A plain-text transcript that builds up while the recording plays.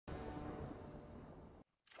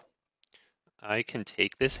I can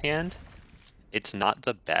take this hand. It's not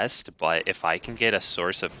the best, but if I can get a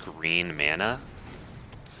source of green mana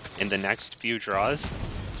in the next few draws,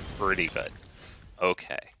 it's pretty good.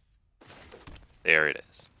 Okay. There it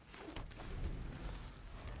is.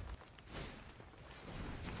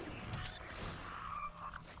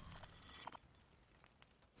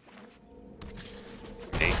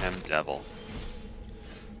 Mayhem Devil.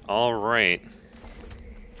 Alright.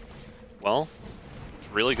 Well, it's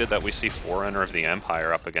really good that we see Forerunner of the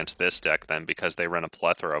Empire up against this deck then, because they run a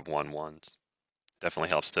plethora of 1/1s. Definitely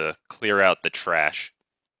helps to clear out the trash.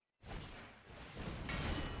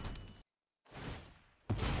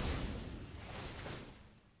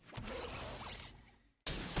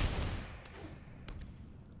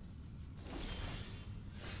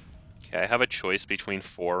 Okay, I have a choice between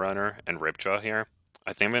Forerunner and Ripjaw here.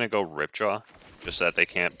 I think I'm going to go Ripjaw, just so that they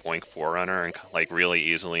can't boink Forerunner and like really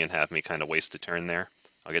easily and have me kind of waste a turn there.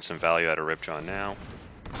 I'll get some value out of Ripjaw now.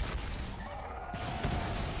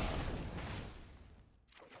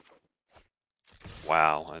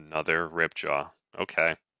 Wow, another Ripjaw.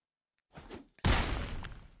 Okay.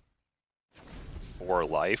 4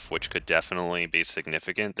 life, which could definitely be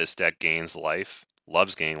significant. This deck gains life,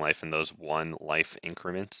 loves gaining life in those 1 life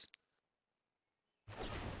increments.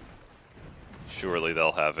 Surely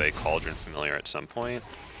they'll have a Lawldron Familiar at some point.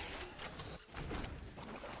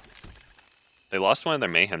 They lost one of their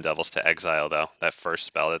Mayhem Devils to exile, though. That first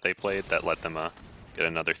spell that they played that let them get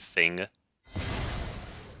another thing.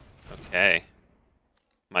 Okay.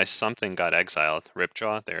 My something got exiled.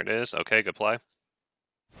 Ripjaw, there it is. Okay, good play.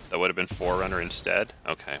 That would have been Forerunner instead.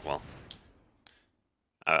 Okay, well.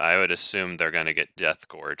 I would assume they're going to get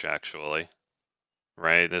Deathgorge, actually.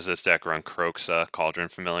 Right? Does this deck run Kroxa, Lawldron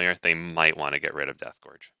Familiar? They might want to get rid of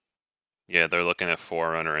Deathgorge. Yeah, they're looking at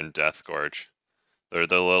Forerunner and Deathgorge. The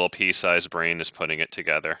little pea-sized brain is putting it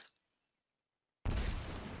together.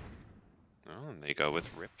 Oh, and they go with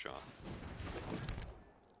Ripjaw.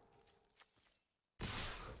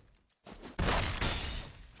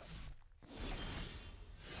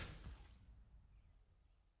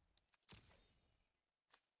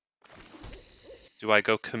 Do I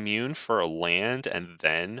go Commune for a land and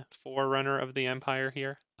then Forerunner of the Empire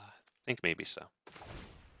here? I think maybe so.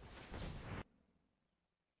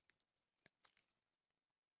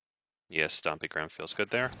 Yes, Stomping Ground feels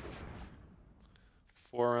good there.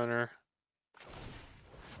 Forerunner.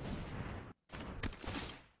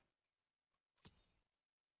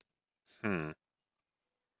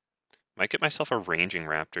 Might get myself a Ranging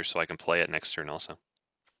Raptor so I can play it next turn also.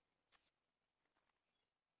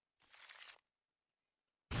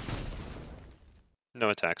 No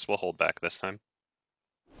attacks, we'll hold back this time.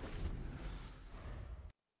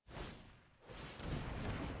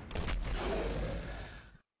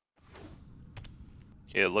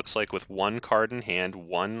 Okay, it looks like with 1 card in hand,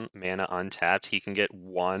 1 mana untapped, he can get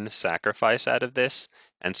 1 sacrifice out of this,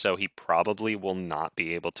 and so he probably will not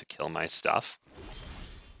be able to kill my stuff.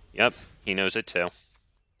 Yep, he knows it too.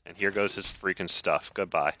 And here goes his freaking stuff.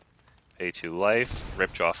 Goodbye. Pay 2 life.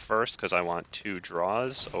 Ripjaw first, because I want 2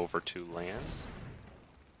 draws over 2 lands.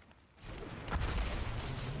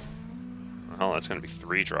 Oh, that's going to be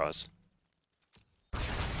 3 draws.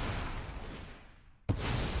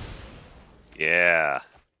 Yeah.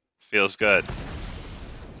 Feels good.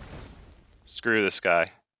 Screw this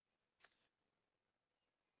guy.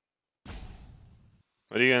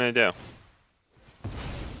 What are you going to do?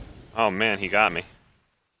 Oh man, he got me.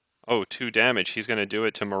 Oh, 2 damage. He's going to do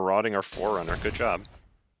it to Marauding or Forerunner. Good job.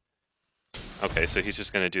 Okay, so he's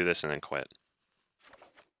just going to do this and then quit.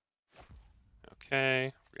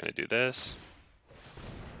 Okay, we're going to do this.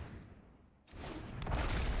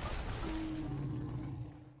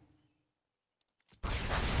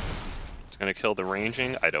 It's going to kill the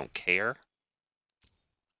ranging. I don't care.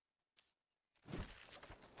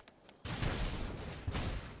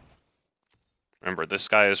 Remember, this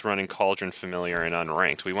guy is running Lawldron Familiar and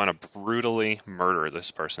unranked. We want to brutally murder this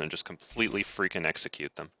person and just completely freaking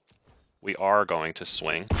execute them. We are going to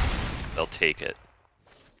swing. They'll take it.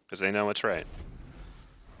 Because they know it's right.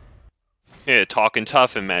 Yeah, talking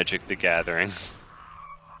tough in Magic the Gathering.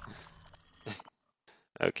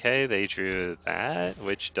 Okay, they drew that,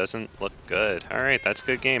 which doesn't look good. Alright, that's a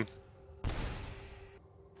good game.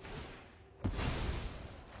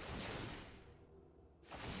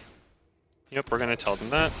 Yep, we're gonna tell them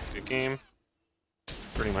that. Good game.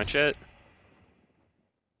 Pretty much it.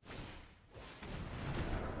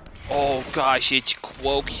 Oh gosh, it's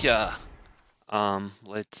Quokya.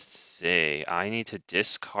 Let's see. I need to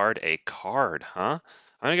discard a card, huh?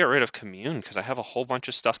 I'm gonna get rid of Commune because I have a whole bunch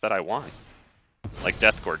of stuff that I want. Like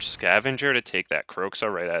Deathgorge Scavenger to take that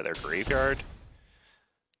Kroxa right out of their graveyard.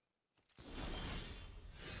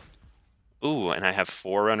 Ooh, and I have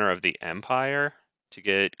Forerunner of the Empire to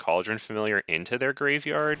get Lawldron Familiar into their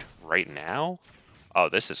graveyard right now? Oh,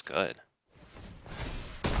 this is good.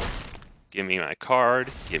 Give me my card.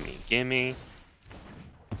 Gimme.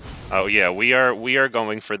 Oh yeah, we are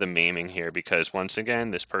going for the maiming here because once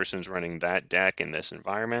again, this person's running that deck in this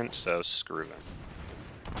environment, so screw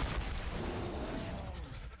them.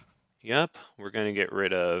 Yep, we're gonna get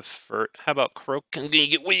rid of. How about Croak? I'm gonna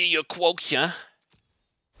get rid of your Quokka.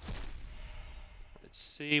 Let's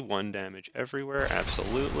see, 1 damage everywhere.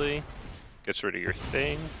 Absolutely, gets rid of your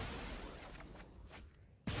thing.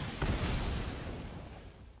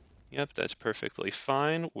 Yep, that's perfectly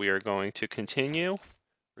fine. We are going to continue.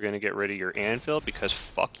 We're going to get rid of your anvil because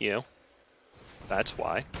fuck you. That's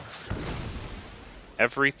why.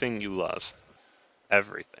 Everything you love.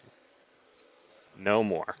 Everything. No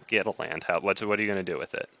more. Get a land. What are you going to do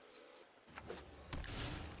with it?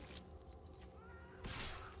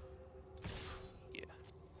 Yeah.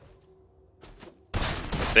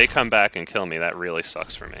 If they come back and kill me, that really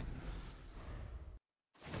sucks for me.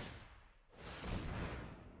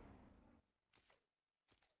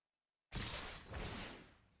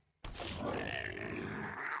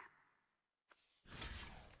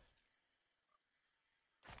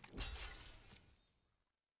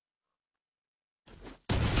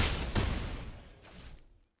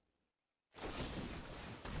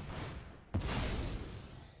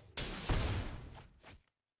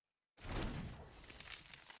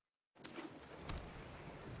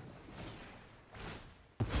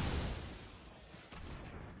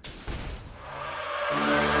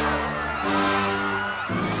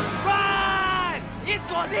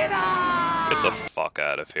 Get the fuck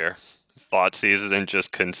out of here. Thoughtseize and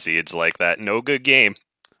just concedes like that. No good game.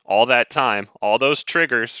 All that time, all those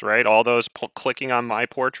triggers, right? All those clicking on my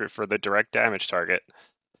portrait for the direct damage target.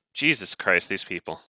 Jesus Christ, these people.